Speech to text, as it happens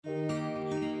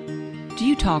Do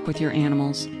you talk with your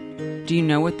animals? Do you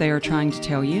know what they are trying to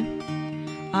tell you?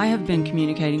 I have been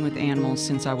communicating with animals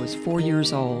since I was 4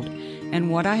 years old, and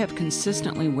what I have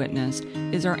consistently witnessed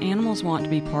is our animals want to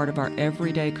be part of our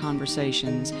everyday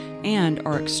conversations and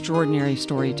are extraordinary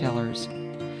storytellers.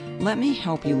 Let me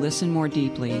help you listen more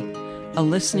deeply, a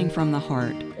listening from the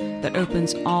heart that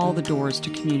opens all the doors to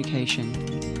communication.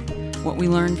 What we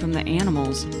learn from the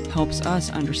animals helps us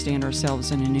understand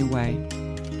ourselves in a new way.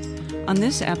 On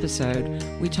this episode,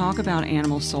 we talk about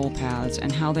animal soul paths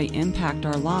and how they impact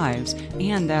our lives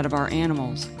and that of our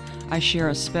animals. I share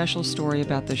a special story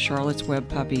about the Charlotte's Web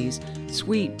puppies,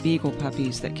 sweet beagle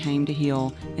puppies that came to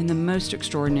heal in the most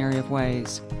extraordinary of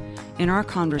ways. In our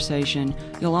conversation,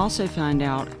 you'll also find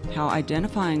out how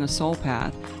identifying a soul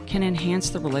path can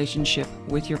enhance the relationship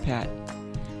with your pet.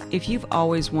 If you've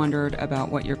always wondered about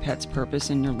what your pet's purpose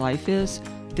in your life is,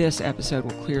 this episode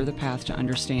will clear the path to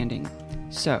understanding.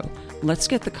 So, let's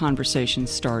get the conversation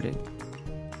started.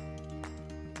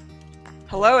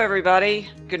 Hello, everybody.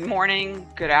 Good morning,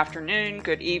 good afternoon,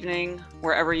 good evening,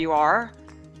 wherever you are.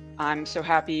 I'm so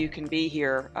happy you can be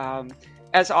here.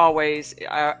 As always,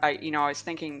 I was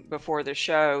thinking before the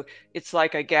show, it's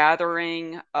like a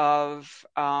gathering of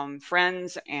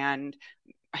friends and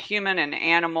a human and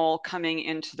animal coming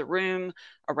into the room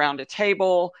around a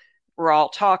table. We're all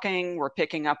talking, we're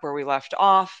picking up where we left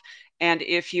off. And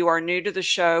if you are new to the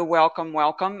show, welcome,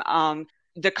 welcome.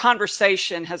 The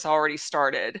conversation has already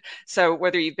started. So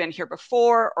whether you've been here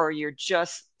before or you're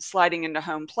just sliding into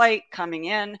home plate, coming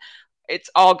in, it's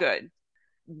all good.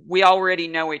 We already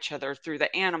know each other through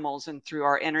the animals and through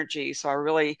our energy. So I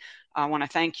really want to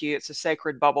thank you. It's a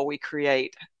sacred bubble we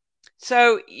create.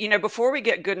 So, before we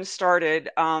get good and started,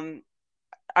 I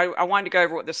wanted to go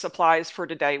over what the supplies for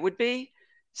today would be.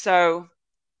 So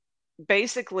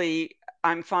basically,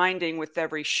 I'm finding with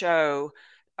every show,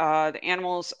 the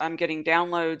animals, I'm getting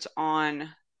downloads on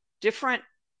different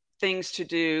things to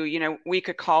do. We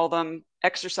could call them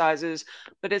exercises,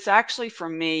 but it's actually for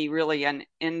me really an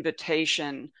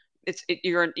invitation.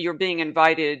 You're being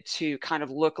invited to kind of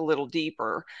look a little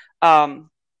deeper.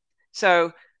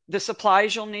 So the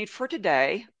supplies you'll need for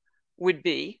today would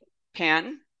be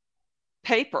pen,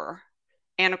 paper,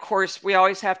 and of course, we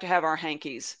always have to have our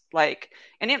hankies.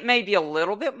 And it may be a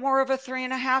little bit more of a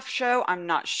 3.5 show. I'm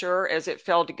not sure. As it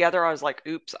fell together, I was like,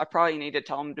 oops, I probably need to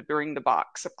tell them to bring the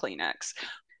box of Kleenex.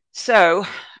 So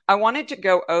I wanted to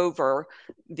go over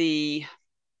the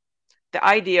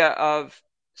idea of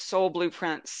soul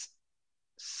blueprints,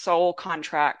 soul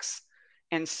contracts,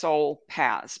 and soul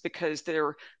paths, because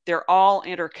they're all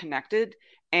interconnected.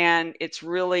 And it's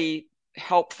really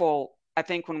helpful, I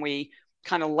think, when we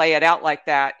kind of lay it out like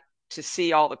that to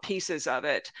see all the pieces of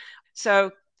it. So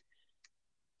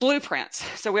blueprints.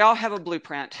 So we all have a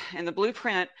blueprint, and the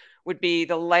blueprint would be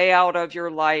the layout of your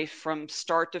life from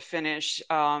start to finish,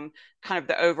 kind of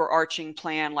the overarching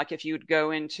plan. Like if you would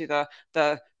go into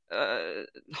the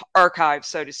archive,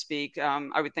 so to speak,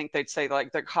 I would think they'd say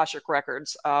like the Akashic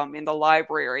records in the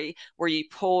library where you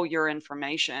pull your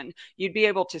information, you'd be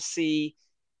able to see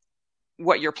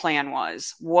what your plan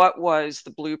was, what was the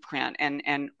blueprint,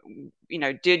 and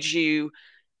did you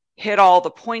hit all the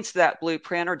points of that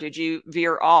blueprint or did you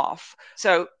veer off?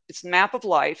 So it's a map of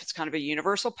life. It's kind of a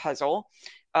universal puzzle.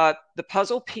 The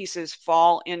puzzle pieces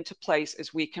fall into place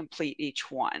as we complete each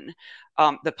one.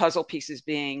 The puzzle pieces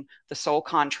being the soul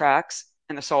contracts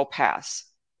and the soul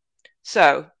paths.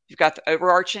 So you've got the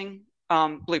overarching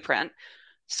blueprint,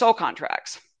 soul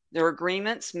contracts. They're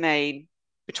agreements made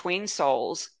between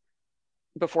souls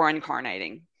before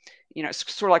incarnating.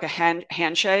 It's sort of like a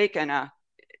handshake and a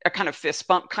kind of fist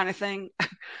bump kind of thing.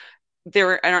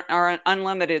 There are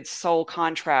unlimited soul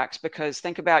contracts, because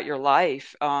think about your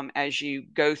life as you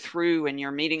go through and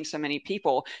you're meeting so many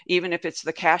people, even if it's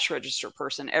the cash register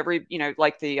person,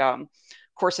 like the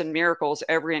Course in Miracles,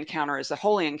 every encounter is a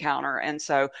holy encounter. And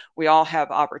so we all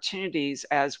have opportunities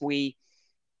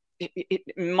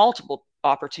multiple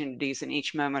opportunities in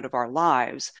each moment of our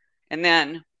lives. And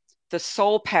then the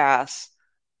soul paths,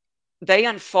 they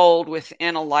unfold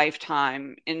within a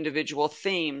lifetime, individual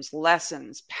themes,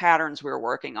 lessons, patterns we're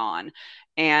working on.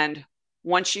 And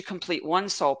once you complete one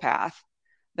soul path,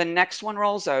 the next one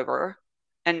rolls over.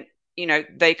 And,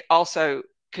 they also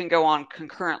can go on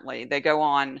concurrently. They go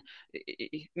on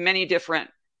many different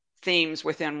themes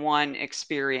within one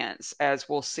experience, as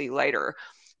we'll see later.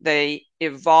 They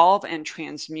evolve and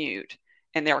transmute,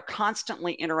 and they're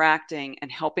constantly interacting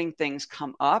and helping things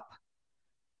come up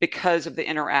because of the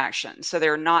interaction. So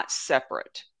they're not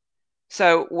separate.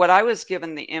 So what I was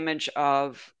given the image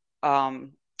of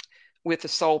with the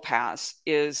soul paths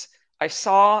is I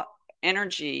saw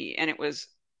energy, and it was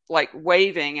like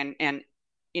waving and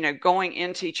going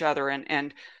into each other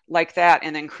and like that,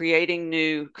 and then creating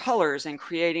new colors and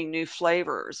creating new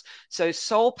flavors. So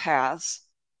soul paths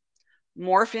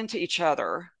morph into each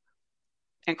other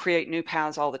and create new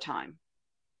paths all the time.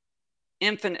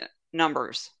 Infinite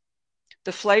numbers.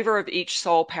 The flavor of each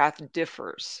soul path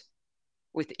differs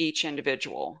with each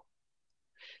individual.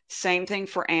 Same thing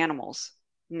for animals,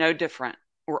 no different.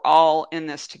 We're all in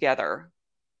this together.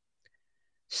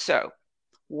 So,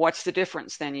 what's the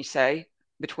difference then, you say,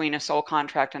 between a soul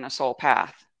contract and a soul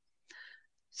path?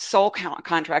 Soul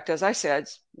contract, as I said,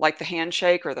 like the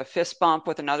handshake or the fist bump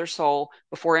with another soul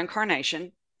before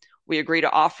incarnation. We agree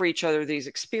to offer each other these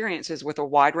experiences with a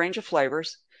wide range of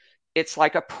flavors. It's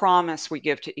like a promise we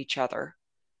give to each other.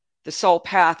 The soul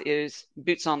path is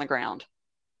boots on the ground.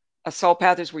 A soul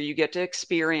path is where you get to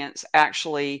experience,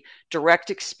 actually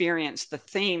direct experience the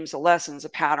themes, the lessons, the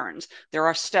patterns. There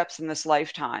are steps in this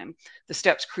lifetime. The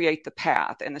steps create the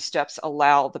path, and the steps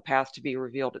allow the path to be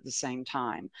revealed at the same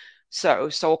time. So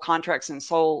soul contracts and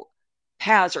soul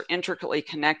paths are intricately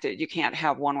connected. You can't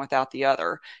have one without the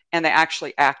other, and they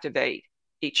actually activate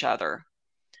each other.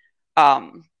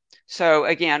 So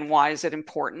again, why is it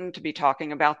important to be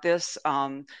talking about this?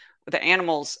 The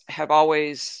animals have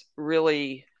always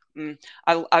really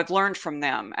I've learned from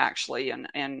them actually,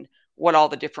 and what all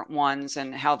the different ones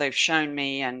and how they've shown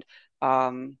me, and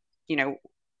um, you know,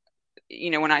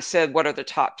 when I said what are the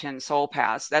top 10 soul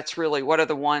paths, that's really what are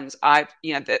the ones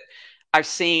that I've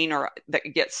seen or that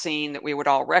get seen that we would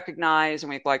all recognize, and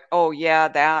we'd like, oh yeah,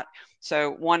 that.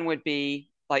 So one would be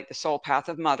like the soul path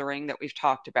of mothering that we've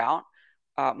talked about.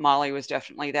 Molly was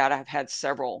definitely that. I've had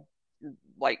several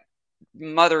like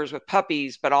mothers with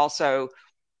puppies, but also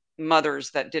mothers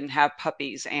that didn't have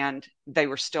puppies and they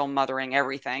were still mothering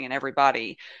everything and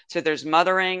everybody. So there's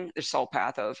mothering, the soul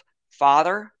path of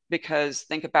father, because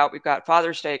think about, we've got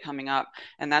Father's Day coming up,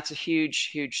 and that's a huge,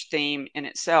 huge theme in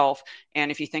itself.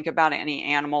 And if you think about any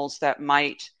animals that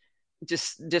might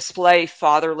display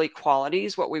fatherly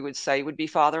qualities, what we would say would be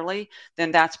fatherly,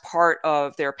 then that's part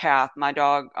of their path. My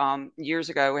dog, years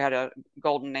ago, we had a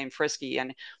golden named Frisky,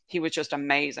 and he was just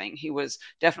amazing. He was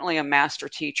definitely a master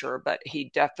teacher, but he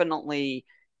definitely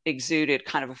exuded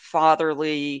kind of a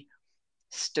fatherly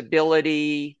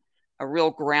stability, a real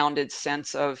grounded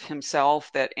sense of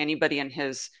himself that anybody in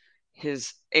his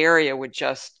area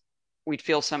we'd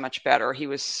feel so much better. He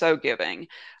was so giving.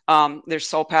 There's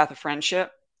soul path of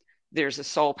friendship. There's a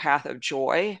soul path of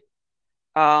joy,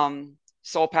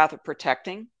 soul path of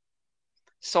protecting,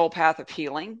 soul path of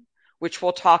healing, which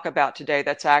we'll talk about today.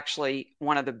 That's actually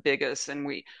one of the biggest, and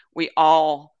we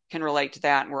all can relate to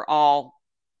that, and we're all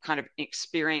kind of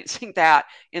experiencing that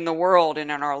in the world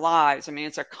and in our lives. I mean,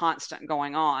 it's a constant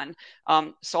going on.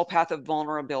 Soul path of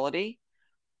vulnerability,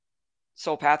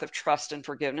 soul path of trust and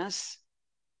forgiveness,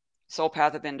 soul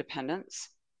path of independence,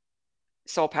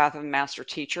 soul path of master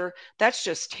teacher. That's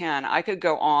just 10. I could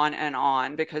go on and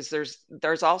on, because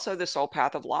there's also the soul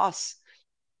path of loss,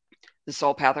 the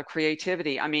soul path of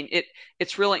creativity. I mean,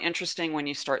 it's really interesting when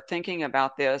you start thinking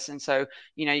about this. And so,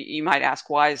 you might ask,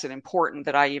 why is it important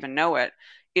that I even know it?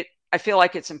 I feel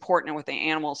like it's important, and what the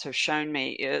animals have shown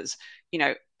me is,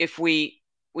 if we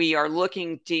are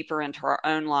looking deeper into our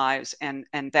own lives and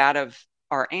that of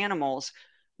our animals,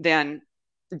 then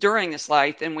during this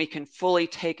life, then we can fully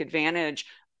take advantage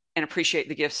and appreciate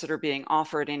the gifts that are being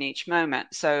offered in each moment.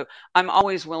 So I'm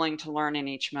always willing to learn in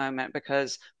each moment,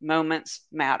 because moments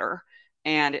matter.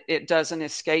 And it doesn't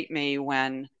escape me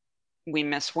when we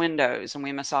miss windows and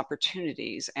we miss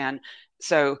opportunities. And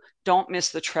so don't miss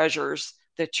the treasures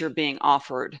that you're being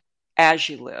offered as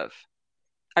you live.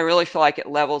 I really feel like it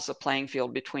levels the playing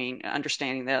field between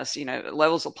understanding this, it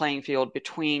levels the playing field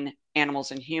between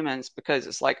animals and humans, because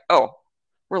it's like, oh,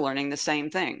 we're learning the same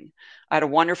thing. I had a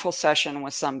wonderful session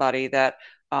with somebody that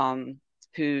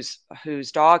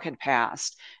whose dog had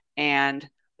passed, and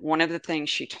one of the things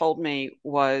she told me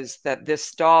was that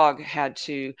this dog had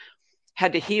to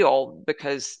heal,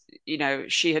 because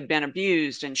she had been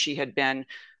abused, and she had been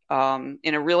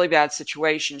in a really bad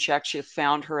situation. She actually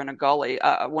found her in a gully.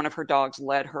 One of her dogs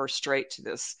led her straight to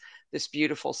this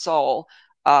beautiful soul.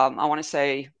 I want to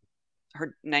say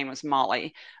her name was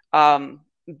Molly,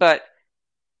 but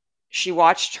she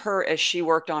watched her as she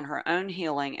worked on her own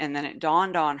healing. And then it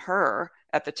dawned on her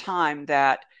at the time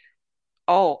that,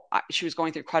 she was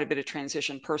going through quite a bit of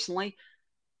transition personally.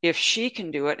 If she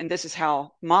can do it, and this is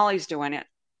how Molly's doing it,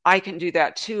 I can do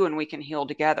that too, and we can heal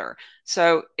together.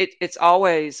 So it's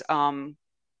always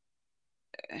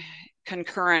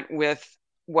concurrent with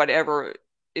whatever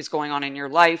is going on in your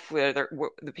life, whether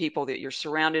the people that you're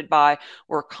surrounded by,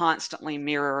 we're constantly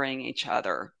mirroring each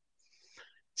other.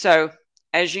 So,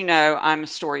 as you know, I'm a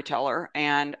storyteller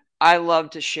and I love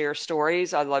to share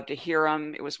stories. I love to hear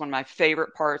them. It was one of my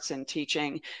favorite parts in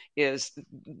teaching is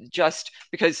just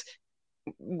because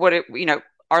what it,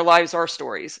 our lives are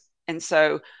stories. And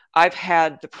so I've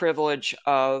had the privilege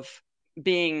of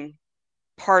being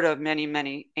part of many,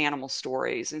 many animal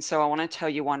stories. And so I want to tell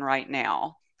you one right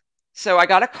now. So I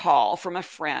got a call from a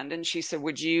friend and she said,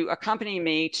 would you accompany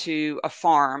me to a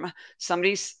farm?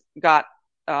 Somebody's got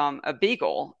a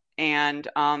beagle. And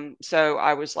so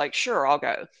I was like, sure, I'll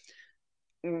go.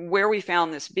 Where we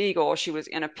found this beagle, she was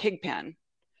in a pig pen.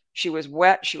 She was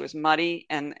wet, she was muddy,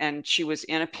 and she was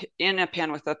in a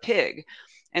pen with a pig.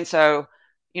 And so,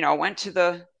 I went to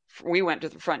the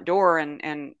front door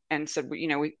and said,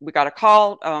 we got a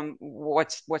call.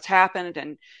 What's happened?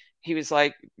 And he was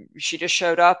like, she just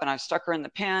showed up, and I stuck her in the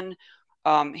pen.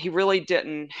 He really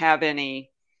didn't have any.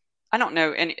 I don't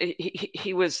know. And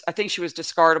he was, I think she was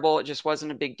discardable. It just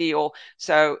wasn't a big deal.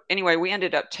 So anyway, we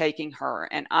ended up taking her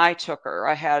and I took her.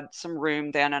 I had some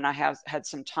room then and I have had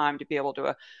some time to be able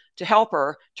to help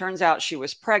her. Turns out she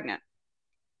was pregnant.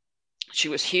 She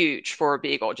was huge for a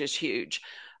beagle, just huge.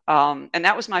 And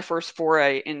that was my first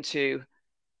foray into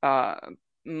uh,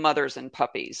 mothers and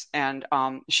puppies. And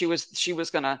she was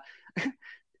gonna,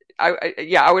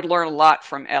 yeah, I would learn a lot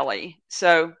from Ellie.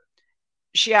 So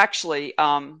she actually,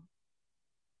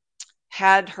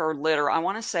 had her litter. I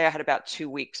want to say I had about 2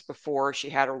 weeks before she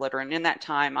had her litter, and in that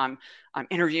time, I'm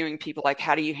interviewing people like,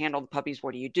 how do you handle the puppies?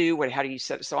 What do you do? How do you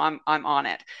set? So I'm on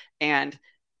it. And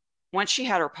once she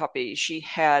had her puppy, she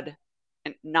had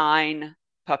 9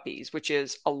 puppies, which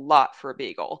is a lot for a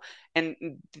beagle. And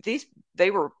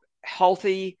they were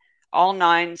healthy. All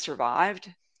 9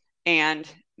 survived, and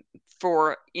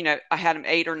for I had them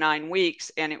 8 or 9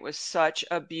 weeks, and it was such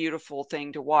a beautiful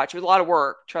thing to watch. It was a lot of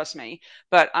work, trust me,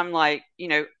 but I'm like,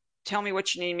 tell me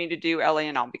what you need me to do, Ellie,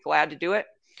 and I'll be glad to do it.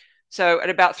 So at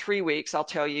about 3 weeks, I'll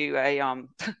tell you a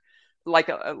like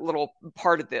a little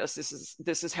part of this.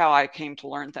 This is how I came to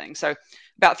learn things. So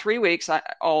about 3 weeks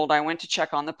old, I went to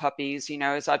check on the puppies,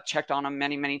 as I've checked on them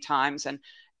many, many times. And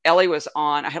Ellie was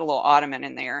on, I had a little ottoman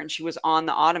in there, and she was on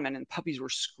the ottoman, and the puppies were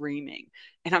screaming.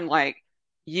 And I'm like,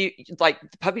 you like,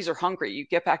 the puppies are hungry. You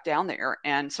get back down there.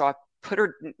 And so I put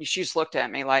her, she just looked at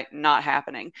me like, not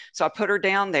happening. So I put her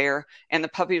down there, and the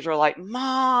puppies were like,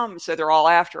 Mom. So they're all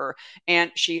after her.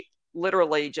 And she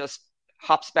literally just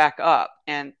hops back up.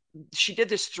 And she did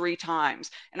this 3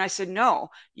 times. And I said, no,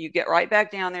 you get right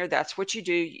back down there. That's what you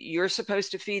do. You're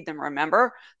supposed to feed them.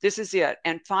 Remember, this is it.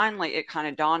 And finally, it kind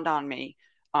of dawned on me.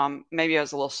 Maybe I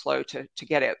was a little slow to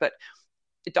get it, but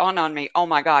it dawned on me. Oh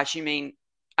my gosh, you mean,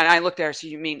 and I looked at her, so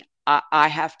you mean I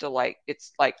have to, like,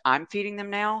 it's like I'm feeding them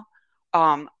now?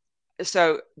 Um,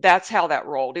 so that's how that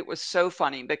rolled. It was so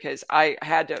funny because I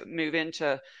had to move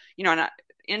into,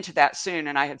 into that soon.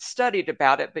 And I had studied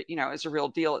about it, but, it's a real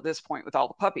deal at this point with all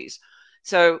the puppies.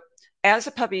 So as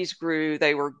the puppies grew,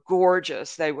 they were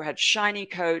gorgeous. Had shiny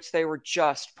coats. They were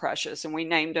just precious. And we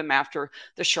named them after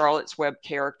the Charlotte's Web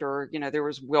character. There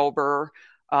was Wilbur,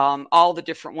 all the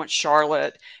different ones,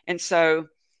 Charlotte. And so,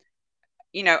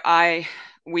 I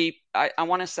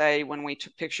want to say when we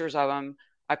took pictures of them,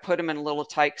 I put them in little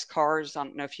tykes cars. I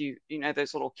don't know if you know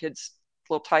those little kids,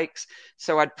 little tykes.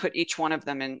 So I'd put each one of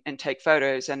them in and take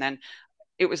photos. And then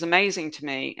it was amazing to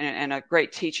me, and a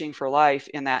great teaching for life,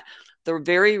 in that the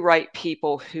very right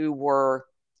people who were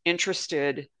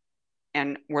interested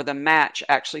and were the match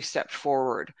actually stepped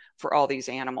forward for all these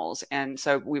animals. And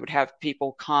so we would have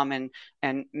people come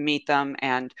and meet them,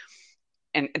 and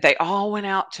they all went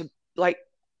out to, like,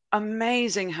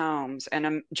 amazing homes. And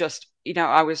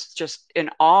I was just in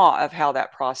awe of how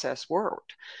that process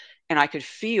worked. And I could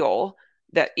feel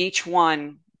that each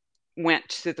one went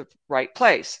to the right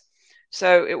place.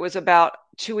 So it was about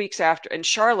 2 weeks after, and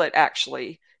Charlotte,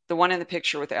 actually, the one in the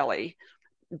picture with Ellie,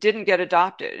 didn't get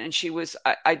adopted. And she was,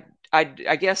 I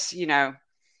guess,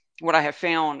 what I have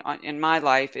found in my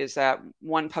life is that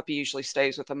one puppy usually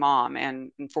stays with the mom.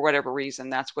 And for whatever reason,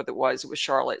 that's what it was. It was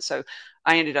Charlotte. So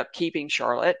I ended up keeping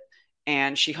Charlotte,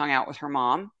 and she hung out with her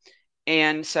mom.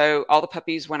 And so all the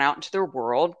puppies went out into their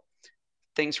world.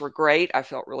 Things were great. I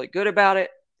felt really good about it.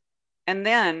 And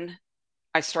then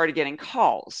I started getting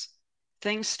calls.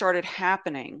 Things started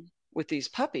happening with these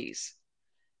puppies.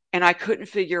 And I couldn't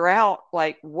figure out,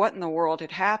 like, what in the world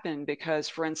had happened, because,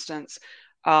 for instance,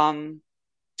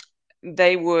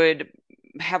 they would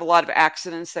have a lot of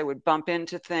accidents. They would bump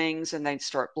into things and they'd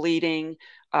start bleeding.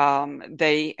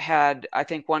 They had, I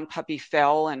think, one puppy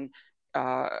fell and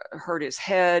hurt his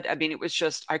head. I mean, it was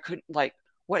just, I couldn't, like,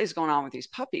 what is going on with these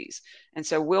puppies? And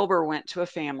so Wilbur went to a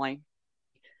family,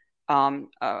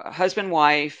 a husband,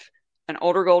 wife, an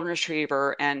older golden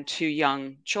retriever and 2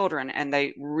 young children, and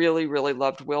they really, really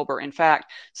loved Wilbur. In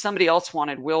fact, somebody else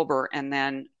wanted Wilbur, and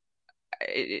then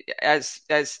as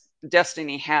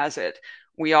destiny has it,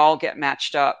 we all get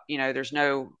matched up. There's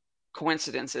no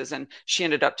coincidences, and she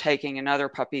ended up taking another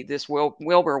puppy. This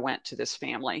Wilbur went to this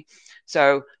family,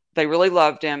 so they really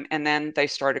loved him. And then they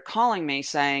started calling me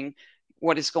saying,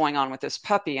 what is going on with this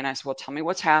puppy? And I said, well, tell me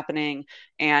what's happening.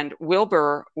 And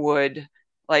Wilbur would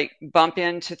like bump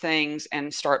into things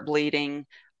and start bleeding.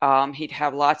 He'd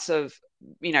have lots of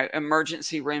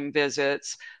emergency room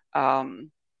visits.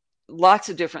 Lots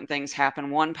of different things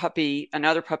happen.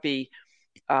 Another puppy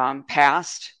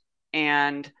passed,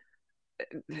 and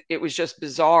it was just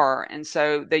bizarre. And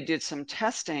so they did some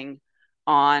testing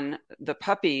on the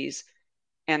puppies,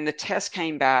 and the test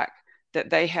came back that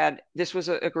this was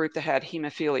a group that had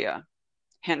hemophilia,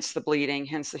 hence the bleeding,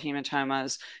 hence the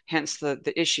hematomas, hence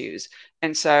the issues.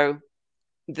 And so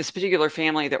this particular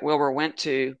family that Wilbur went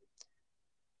to,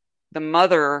 the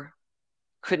mother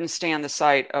couldn't stand the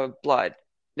sight of blood.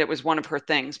 That was one of her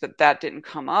things, but that didn't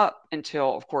come up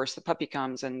until, of course, the puppy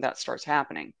comes and that starts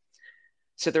happening.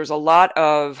 So there's a lot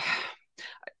of,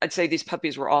 I'd say these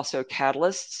puppies were also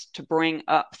catalysts to bring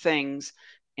up things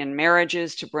in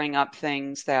marriages, to bring up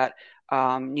things that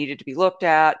needed to be looked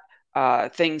at,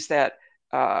 things that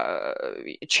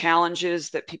challenges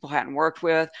that people hadn't worked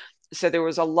with. So there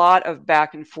was a lot of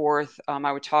back and forth.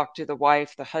 I would talk to the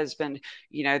wife, the husband.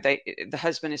 The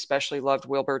husband especially loved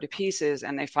Wilbur to pieces,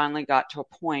 and they finally got to a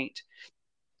point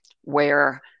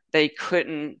where they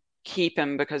couldn't keep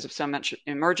him because of so much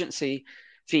emergency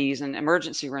fees and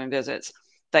emergency room visits.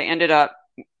 They ended up,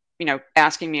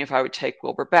 asking me if I would take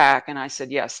Wilbur back, and I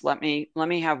said yes. Let me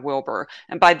have Wilbur.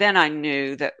 And by then I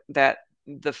knew that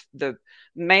the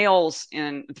males,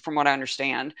 from what I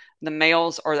understand, the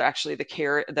males are actually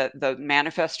the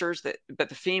manifestors, but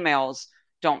the females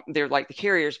don't. They're like the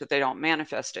carriers, but they don't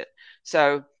manifest it.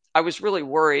 So I was really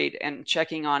worried and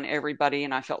checking on everybody,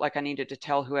 and I felt like I needed to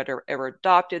tell who had ever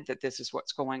adopted that this is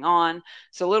what's going on.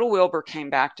 So little Wilbur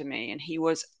came back to me, and he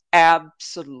was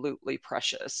absolutely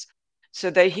precious. So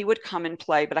he would come and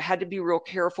play, but I had to be real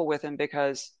careful with him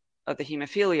because of the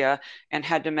hemophilia, and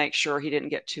had to make sure he didn't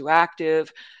get too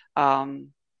active. And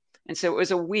so it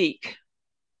was a week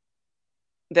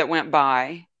that went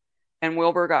by, and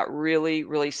Wilbur got really,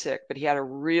 really sick, but he had a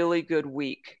really good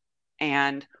week.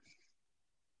 And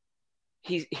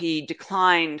he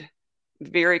declined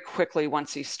very quickly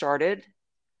once he started,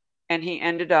 and he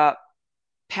ended up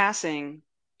passing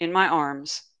in my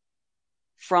arms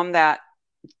from that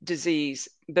disease.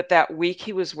 But that week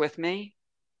he was with me,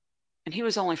 and he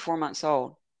was only 4 months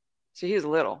old. So he was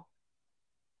little.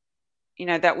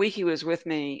 That week he was with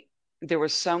me, there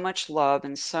was so much love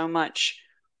and so much,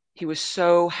 he was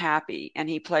so happy, and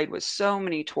he played with so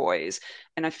many toys.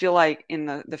 And I feel like in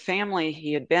the family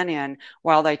he had been in,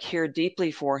 while they cared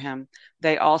deeply for him,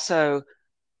 there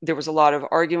was a lot of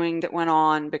arguing that went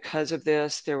on because of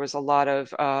this. There was a lot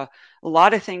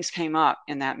of things came up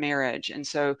in that marriage. And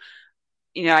so,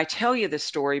 I tell you this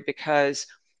story because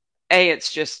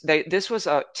it's just, this was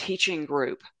a teaching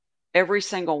group. Every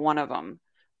single one of them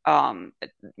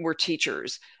were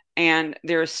teachers. And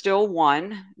there is still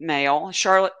one male.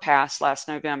 Charlotte passed last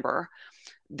November.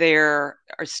 There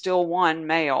are still one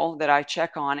male that I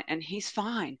check on, and he's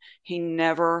fine. He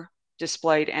never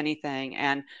displayed anything.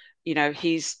 And,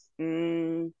 he's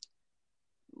older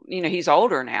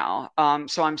now.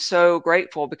 So I'm so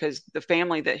grateful, because the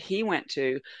family that he went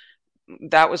to,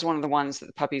 that was one of the ones that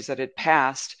the puppies that had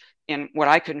passed, and what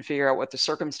I couldn't figure out what the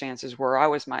circumstances were.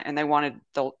 And they wanted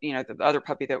the other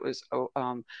puppy that was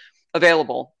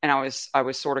available. And I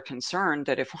was sort of concerned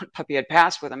that if one puppy had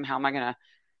passed with him, how am I going to,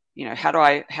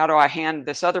 how do I hand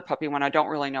this other puppy when I don't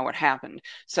really know what happened?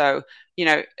 So,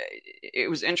 it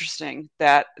was interesting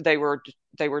that they were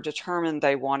determined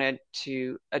they wanted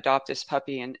to adopt this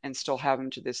puppy and still have him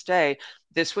to this day.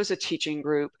 This was a teaching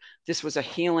group. This was a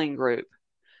healing group.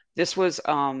 This was,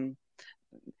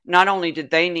 not only did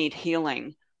they need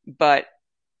healing, but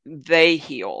they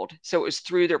healed. So it was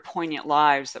through their poignant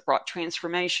lives that brought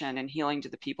transformation and healing to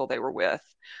the people they were with.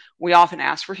 We often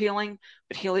ask for healing,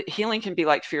 but healing can be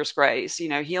like fierce grace.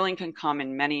 Healing can come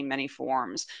in many, many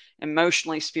forms,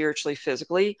 emotionally, spiritually,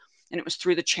 physically. And it was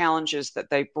through the challenges that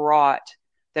they brought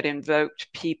that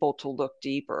invoked people to look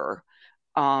deeper.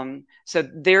 So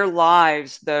their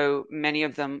lives, though many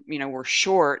of them, were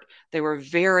short, they were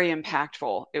very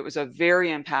impactful. It was a very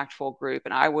impactful group.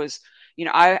 And I was,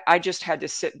 I just had to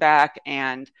sit back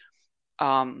and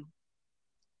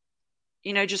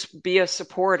just be a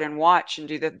support and watch and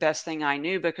do the best thing I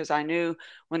knew, because I knew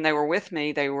when they were with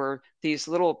me, they were these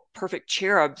little perfect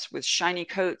cherubs with shiny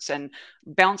coats and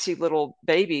bouncy little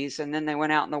babies. And then they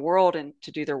went out in the world and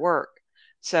to do their work.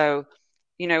 So,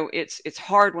 it's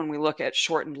hard when we look at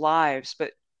shortened lives,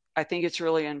 but I think it's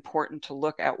really important to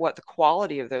look at what the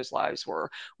quality of those lives were.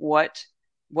 What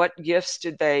gifts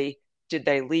did they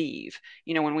leave?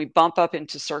 When we bump up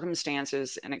into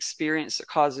circumstances and experience that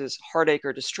causes heartache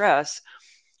or distress,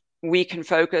 we can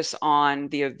focus on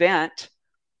the event,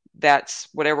 that's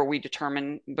whatever we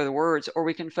determine by the words, or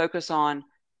we can focus on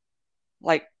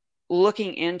like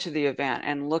looking into the event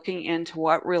and looking into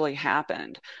what really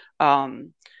happened.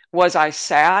 Was I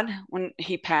sad when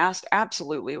he passed?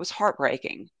 Absolutely. It was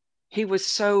heartbreaking. He was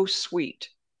so sweet,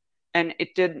 and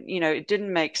it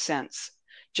didn't make sense.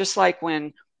 Just like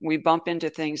when we bump into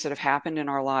things that have happened in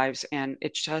our lives and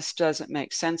it just doesn't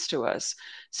make sense to us.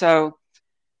 So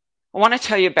I want to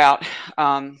tell you about,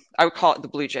 I would call it the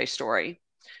Blue Jay story.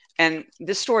 And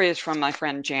this story is from my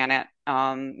friend Janet.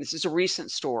 This is a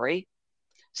recent story.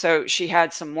 So she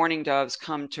had some mourning doves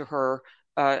come to her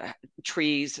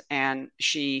trees, and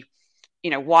she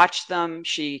watched them.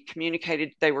 She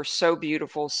communicated. They were so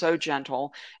beautiful, so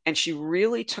gentle, and she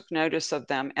really took notice of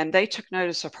them, and they took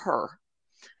notice of her.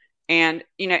 And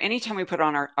anytime we put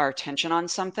on our attention on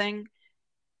something,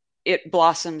 it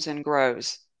blossoms and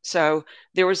grows. So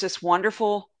there was this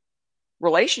wonderful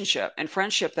relationship and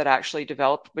friendship that actually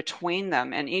developed between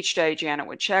them. And each day Janet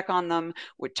would check on them,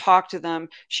 would talk to them.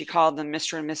 She called them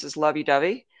Mr. and Mrs.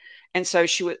 Lovey-Dovey. And so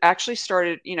she would actually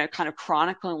started, kind of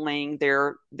chronicling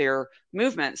their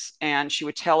movements. And she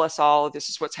would tell us all, this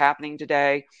is what's happening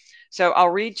today. So I'll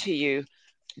read to you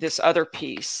this other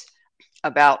piece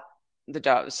about the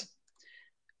doves.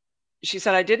 She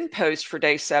said, I didn't post for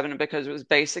day 7 because it was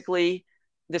basically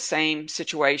the same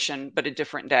situation, but a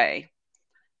different day.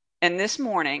 And this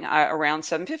morning, around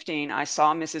 7:15, I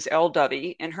saw Mrs. L.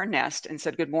 Dovey in her nest and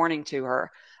said good morning to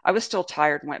her. I was still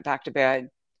tired and went back to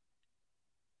bed.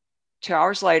 2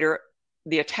 hours later,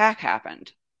 the attack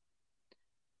happened.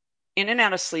 In and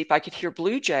out of sleep, I could hear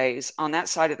blue jays on that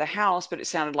side of the house, but it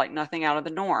sounded like nothing out of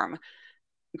the norm.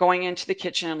 Going into the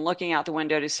kitchen and looking out the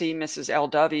window to see Mrs. L.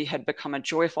 Dovey had become a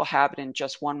joyful habit in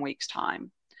just 1 week's time.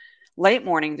 Late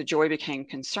morning, the joy became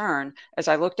concern as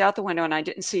I looked out the window and I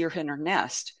didn't see her in her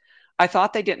nest. I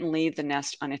thought they didn't leave the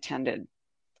nest unattended.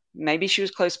 Maybe she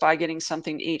was close by getting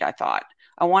something to eat, I thought.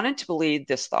 I wanted to believe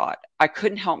this thought. I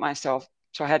couldn't help myself,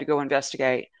 so I had to go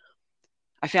investigate.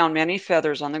 I found many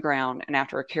feathers on the ground, and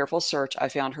after a careful search, I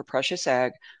found her precious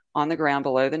egg on the ground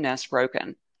below the nest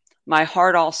broken. My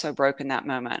heart also broke in that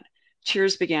moment.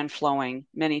 Tears began flowing,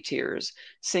 many tears.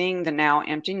 Seeing the now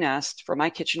empty nest from my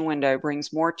kitchen window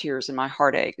brings more tears in my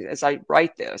heartache as I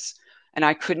write this, and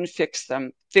I couldn't fix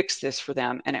this for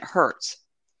them, and it hurts.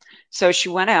 So she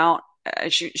went out.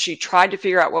 She tried to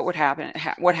figure out what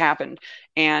happened,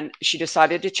 and she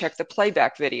decided to check the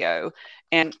playback video.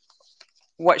 And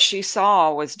what she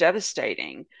saw was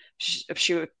devastating.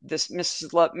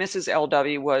 Mrs.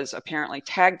 LW was apparently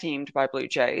tag teamed by blue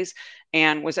jays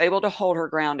and was able to hold her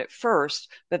ground at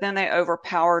first, but then they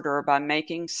overpowered her by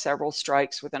making several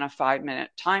strikes within a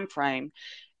 5-minute time frame,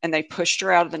 and they pushed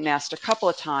her out of the nest a couple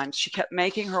of times. She kept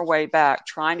making her way back,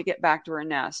 trying to get back to her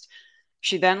nest.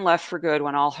 She then left for good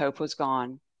when all hope was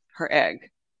gone. Her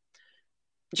egg.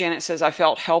 Janet says, I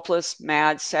felt helpless,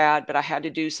 mad, sad, but I had to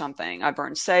do something. I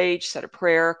burned sage, said a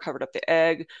prayer, covered up the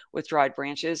egg with dried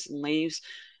branches and leaves.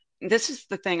 This is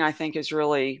the thing I think is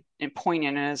really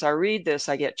poignant. And as I read this,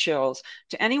 I get chills.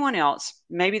 To anyone else,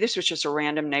 maybe this was just a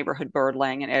random neighborhood bird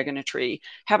laying an egg in a tree.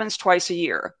 Happens twice a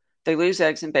year. They lose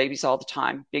eggs and babies all the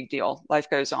time. Big deal. Life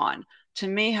goes on. To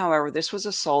me, however, this was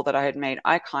a soul that I had made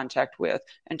eye contact with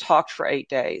and talked for 8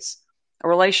 days. A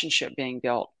relationship being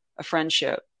built, a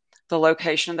friendship. The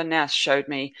location of the nest showed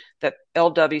me that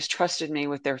LWs trusted me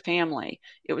with their family.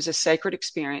 It was a sacred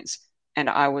experience, and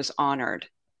I was honored.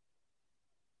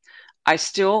 I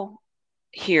still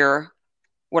hear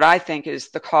what I think is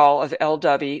the call of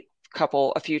LW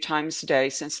couple a few times a day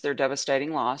since their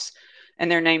devastating loss, and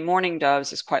their name Mourning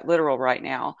Doves is quite literal right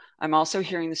now. I'm also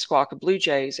hearing the squawk of blue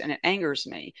jays, and it angers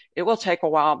me. It will take a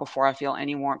while before I feel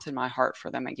any warmth in my heart for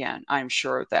them again. I am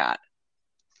sure of that.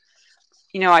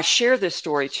 I share this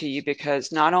story to you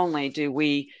because not only do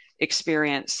we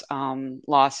experience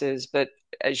losses, but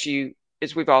as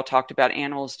we've all talked about,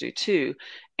 animals do too.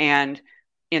 And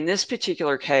in this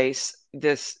particular case,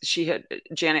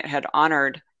 Janet had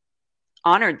honored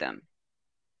them.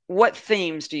 What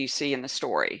themes do you see in the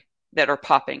story that are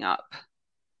popping up?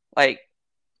 Like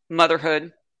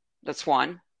motherhood, that's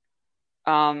one.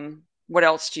 What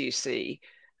else do you see?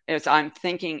 as I'm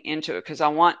thinking into it, because I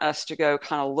want us to go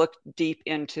kind of look deep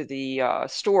into the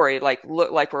story,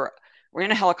 look like we're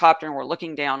in a helicopter and we're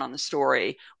looking down on the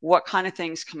story. What kind of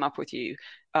things come up with you?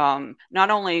 Not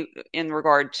only in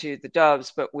regard to the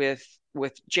doves, but with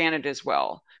Janet as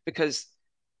well, because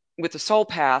with the soul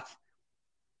path,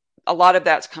 a lot of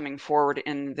that's coming forward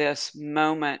in this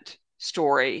moment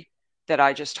story that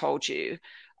I just told you.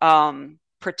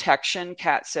 Protection,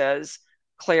 Kat says.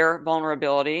 Claire,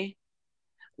 vulnerability.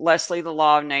 Leslie, the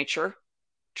law of nature.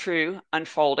 True,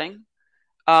 unfolding.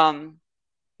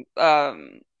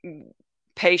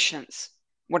 Patience.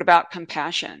 What about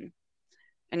compassion?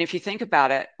 And if you think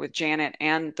about it, with Janet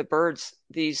and the birds,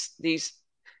 these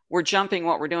we're jumping.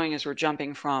 What we're doing is we're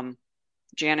jumping from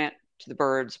Janet to the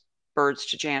birds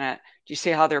to Janet. Do you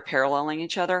see how they're paralleling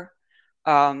each other?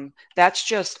 That's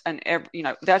just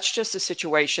that's just a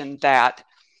situation that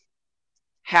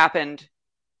happened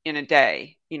in a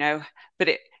day, but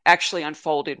it actually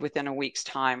unfolded within a week's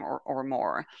time or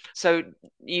more. So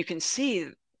you can see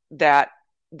that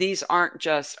these aren't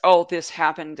just, oh, this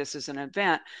happened, this is an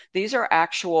event. These are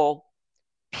actual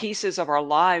pieces of our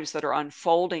lives that are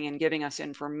unfolding and giving us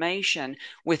information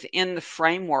within the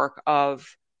framework of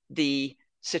the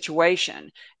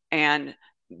situation. And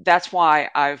that's why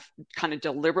I've kind of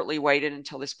deliberately waited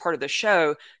until this part of the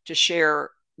show to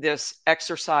share this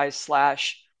exercise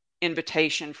 /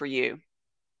 invitation for you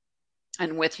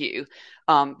and with you.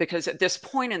 Because at this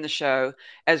point in the show,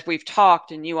 as we've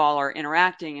talked and you all are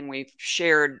interacting and we've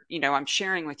shared, I'm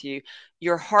sharing with you,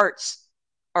 your hearts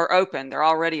are open. They're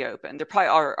already open. They're probably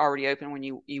already open when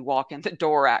you walk in the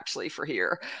door, actually, for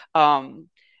here. And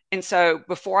so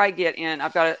before I get in,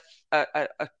 I've got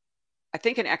I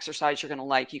think an exercise you're going to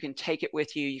like. You can take it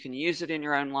with you. You can use it in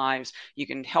your own lives. You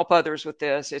can help others with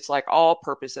this. It's like all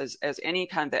purpose as any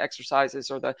kind of the exercises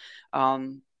or the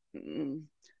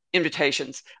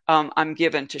invitations I'm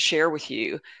given to share with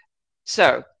you.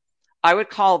 So I would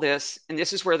call this, and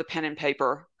this is where the pen and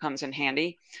paper comes in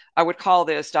handy, I would call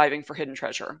this diving for hidden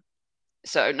treasure.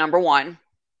 So number one,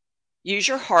 use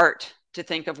your heart to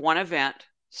think of one event,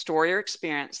 story, or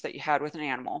experience that you had with an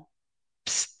animal.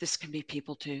 Psst, this can be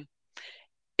people too.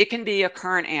 It can be a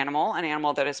current animal, an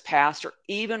animal that has passed, or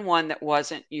even one that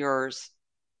wasn't yours,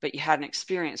 but you had an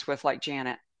experience with, like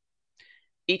Janet.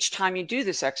 Each time you do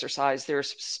this exercise,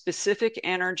 there's specific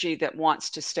energy that wants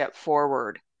to step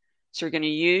forward. So you're going to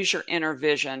use your inner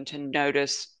vision to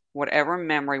notice whatever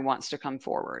memory wants to come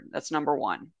forward. That's number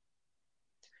one.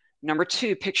 Number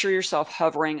two, picture yourself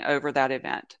hovering over that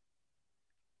event.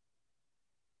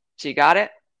 So you got it?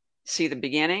 See the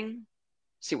beginning,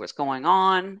 see what's going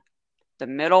on, the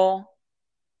middle,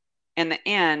 and the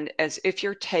end, as if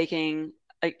you're taking,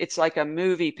 it's like a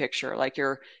movie picture, like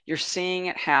you're seeing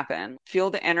it happen. Feel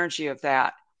the energy of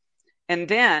that. And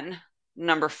then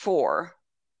number four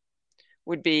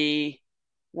would be,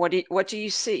 what do you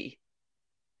see?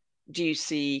 Do you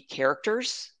see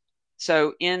characters?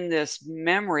 So in this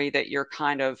memory that you're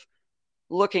kind of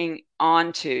looking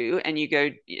onto, and you go,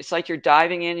 it's like you're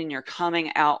diving in and you're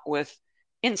coming out with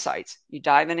insights. You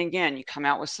dive in again, you come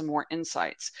out with some more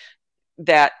insights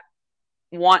that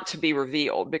want to be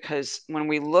revealed, because when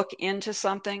we look into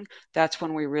something, that's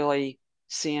when we really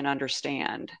see and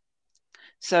understand.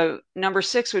 So number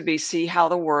six would be, see how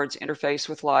the words interface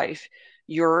with life,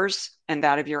 yours and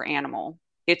that of your animal.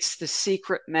 It's the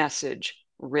secret message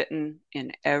written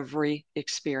in every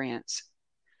experience,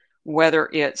 whether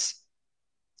it's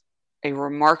a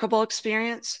remarkable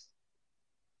experience,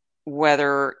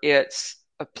 whether it's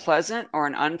a pleasant or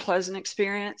an unpleasant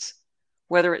experience,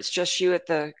 whether it's just you at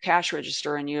the cash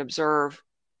register and you observe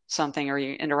something or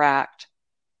you interact.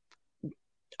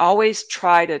 Always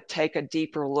try to take a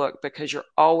deeper look, because you're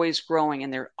always growing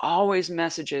and there are always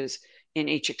messages in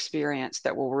each experience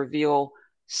that will reveal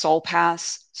soul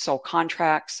paths, soul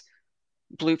contracts,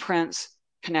 blueprints,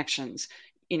 connections.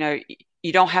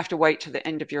 You don't have to wait to the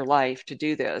end of your life to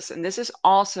do this. And this is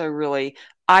also really,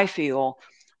 I feel,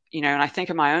 and I think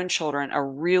of my own children, a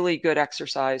really good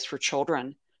exercise for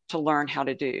children to learn how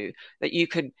to do, that you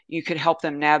could help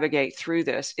them navigate through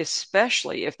this,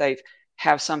 especially if they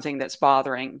have something that's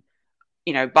bothering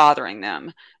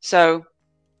them. So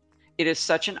it is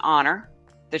such an honor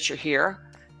that you're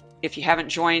here. If you haven't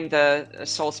joined the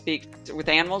Soul Speak with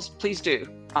Animals, please do.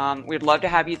 We'd love to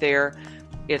have you there.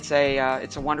 It's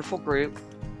a wonderful group,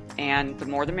 and the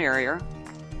more the merrier.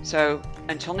 So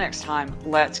until next time,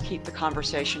 let's keep the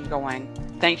conversation going.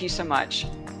 Thank you so much.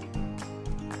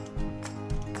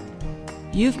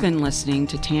 You've been listening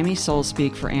to Tammy Soul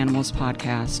Speak for Animals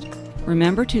podcast.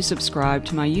 Remember to subscribe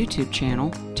to my YouTube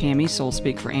channel, Tammy Soul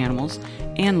Speak for Animals,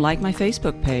 and like my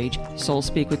Facebook page, Soul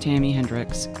Speak with Tammy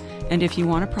Hendricks. And if you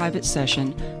want a private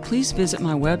session, please visit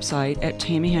my website at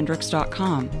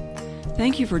tammyhendricks.com.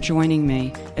 Thank you for joining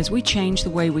me as we change the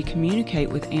way we communicate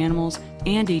with animals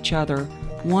and each other,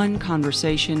 one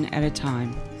conversation at a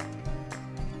time.